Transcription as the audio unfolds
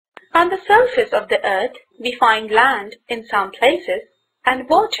On the surface of the earth, we find land in some places and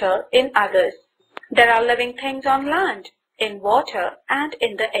water in others. There are living things on land, in water, and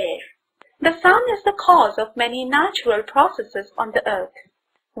in the air. The sun is the cause of many natural processes on the earth.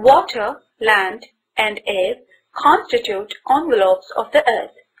 Water, land, and air constitute envelopes of the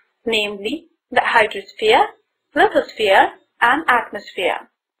earth, namely the hydrosphere, lithosphere, and atmosphere.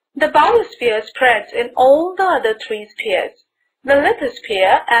 The biosphere spreads in all the other three spheres, the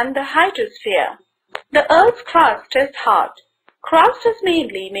lithosphere and the hydrosphere. The Earth's crust is hard. Crust is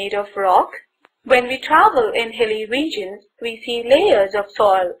mainly made of rock. When we travel in hilly regions, we see layers of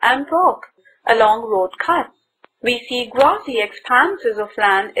soil and rock along road cuts. We see grassy expanses of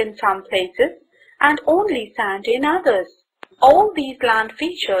land in some places and only sand in others. All these land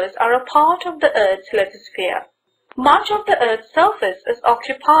features are a part of the Earth's lithosphere. Much of the Earth's surface is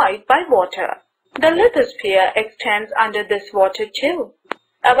occupied by water. The lithosphere extends under this water too.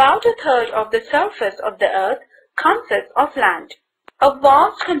 About a third of the surface of the Earth consists of land. A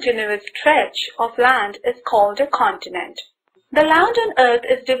vast continuous stretch of land is called a continent. The land on Earth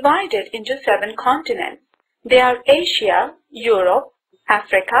is divided into 7 continents. They are Asia, Europe,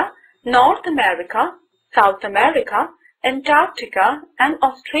 Africa, North America, South America, Antarctica, and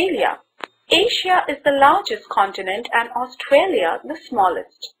Australia. Asia is the largest continent and Australia the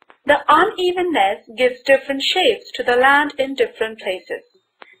smallest. The unevenness gives different shapes to the land in different places.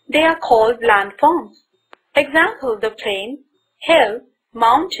 They are called landforms. Example: the plain, hill,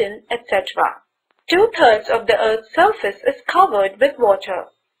 mountain, etc. 2/3 of the Earth's surface is covered with water.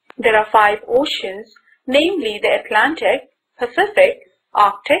 There are 5 oceans, namely the Atlantic, Pacific,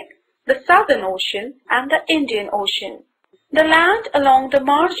 Arctic, the Southern Ocean, and the Indian Ocean. The land along the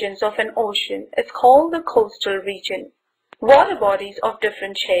margins of an ocean is called the coastal region. Water bodies of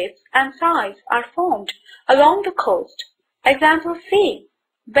different shapes and size are formed along the coast. Example: sea,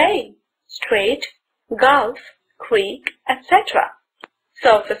 bay, strait, gulf, creek, etc.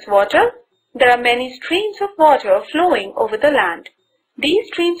 Surface water. There are many streams of water flowing over the land. These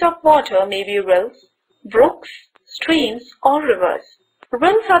streams of water may be rills, brooks, streams, or rivers.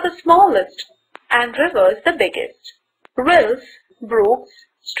 Rills are the smallest and rivers the biggest. Rills, brooks,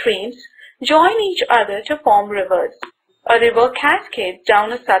 streams join each other to form rivers. A river cascades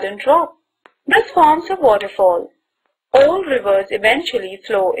down a sudden drop. This forms a waterfall. All rivers eventually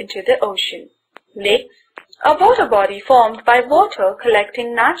flow into the ocean. Lakes. A water body formed by water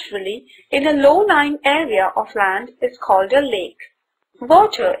collecting naturally in a low-lying area of land is called a lake.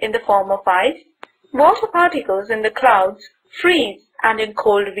 Water in the form of ice. Water particles in the clouds freeze, and in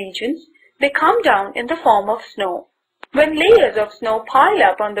cold regions they come down in the form of snow. When layers of snow pile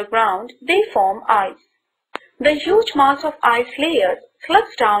up on the ground, they form ice. The huge mass of ice layers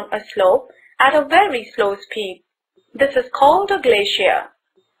slips down a slope at a very slow speed. This is called a glacier.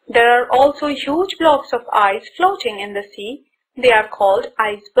 There are also huge blocks of ice floating in the sea. They are called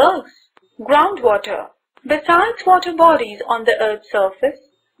icebergs. Groundwater. Besides water bodies on the Earth's surface,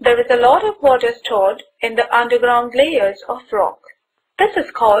 there is a lot of water stored in the underground layers of rock. This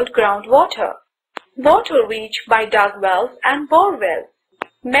is called groundwater. Water reached by dug wells and bore wells.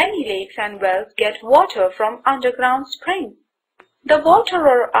 Many lakes and wells get water from underground springs. The water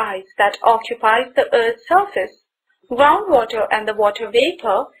or ice that occupies the Earth's surface, groundwater, and the water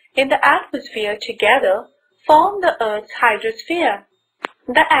vapor in the atmosphere together form the Earth's hydrosphere.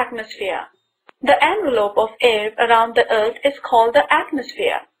 The atmosphere. The envelope of air around the Earth is called the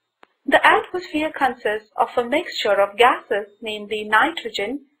atmosphere. The atmosphere consists of a mixture of gases, namely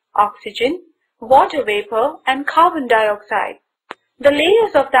nitrogen, oxygen, water vapor, and carbon dioxide. The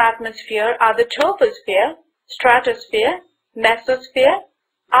layers of the atmosphere are the troposphere, stratosphere, mesosphere,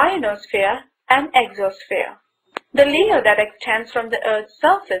 ionosphere, and exosphere. The layer that extends from the Earth's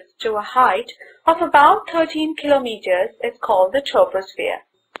surface to a height of about 13 kilometers is called the troposphere.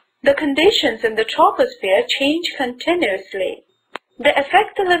 The conditions in the troposphere change continuously. They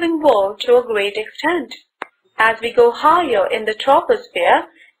affect the living world to a great extent. As we go higher in the troposphere,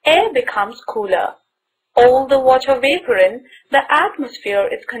 air becomes cooler. All the water vapor in the atmosphere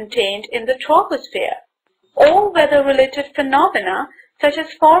is contained in the troposphere. All weather-related phenomena such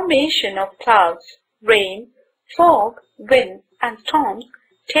as formation of clouds, rain, fog, wind, and storms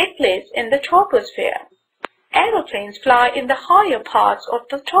take place in the troposphere. Aeroplanes fly in the higher parts of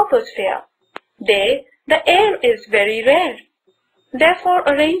the troposphere. There, the air is very rare. Therefore,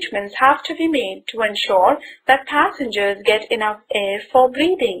 arrangements have to be made to ensure that passengers get enough air for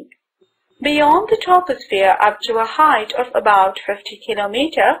breathing. Beyond the troposphere, up to a height of about 50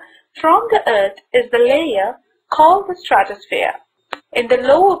 kilometers from the Earth, is the layer called the stratosphere. In the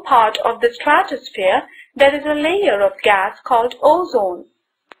lower part of the stratosphere, there is a layer of gas called ozone.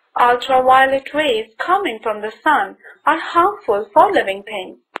 Ultraviolet rays coming from the sun are harmful for living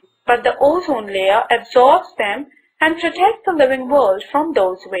things, but the ozone layer absorbs them and protects the living world from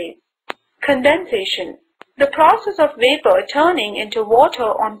those rays. Condensation, the process of vapor turning into water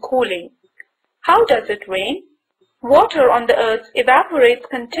on cooling. How does it rain? Water on the earth evaporates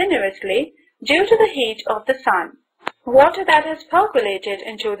continuously due to the heat of the sun. Water that has percolated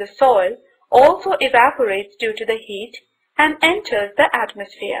into the soil also evaporates due to the heat and enters the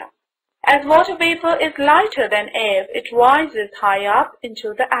atmosphere. As water vapor is lighter than air, it rises high up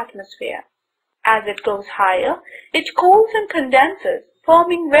into the atmosphere. As it goes higher, it cools and condenses,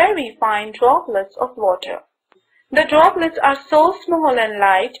 forming very fine droplets of water. The droplets are so small and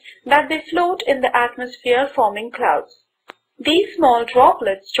light that they float in the atmosphere, forming clouds. These small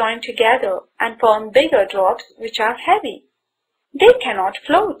droplets join together and form bigger drops which are heavy. They cannot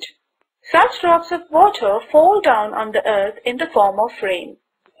float. Such drops of water fall down on the earth in the form of rain.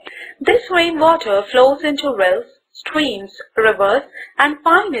 This rainwater flows into rills, streams, rivers, and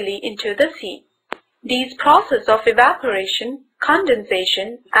finally into the sea. These processes of evaporation,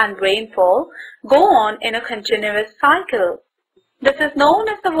 condensation, and rainfall go on in a continuous cycle. This is known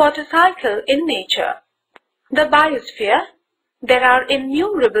as the water cycle in nature. The biosphere. There are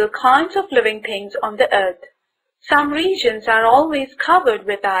innumerable kinds of living things on the earth. Some regions are always covered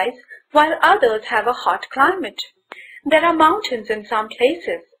with ice, while others have a hot climate. There are mountains in some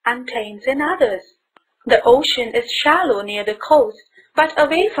places and plains in others. The ocean is shallow near the coast, but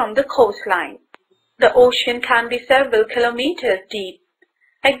away from the coastline. The ocean can be several kilometers deep.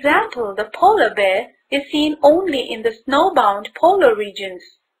 Example, the polar bear is seen only in the snowbound polar regions.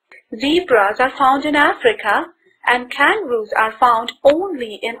 Zebras are found in Africa, and kangaroos are found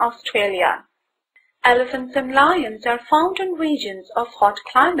only in Australia. Elephants and lions are found in regions of hot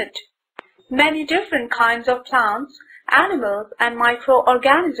climate. Many different kinds of plants, animals, and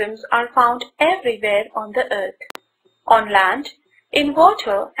microorganisms are found everywhere on the earth, on land, in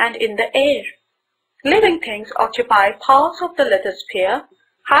water, and in the air. Living things occupy parts of the lithosphere,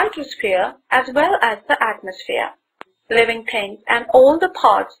 hydrosphere, as well as the atmosphere. Living things and all the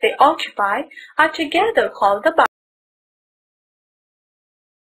parts they occupy are together called the biosphere.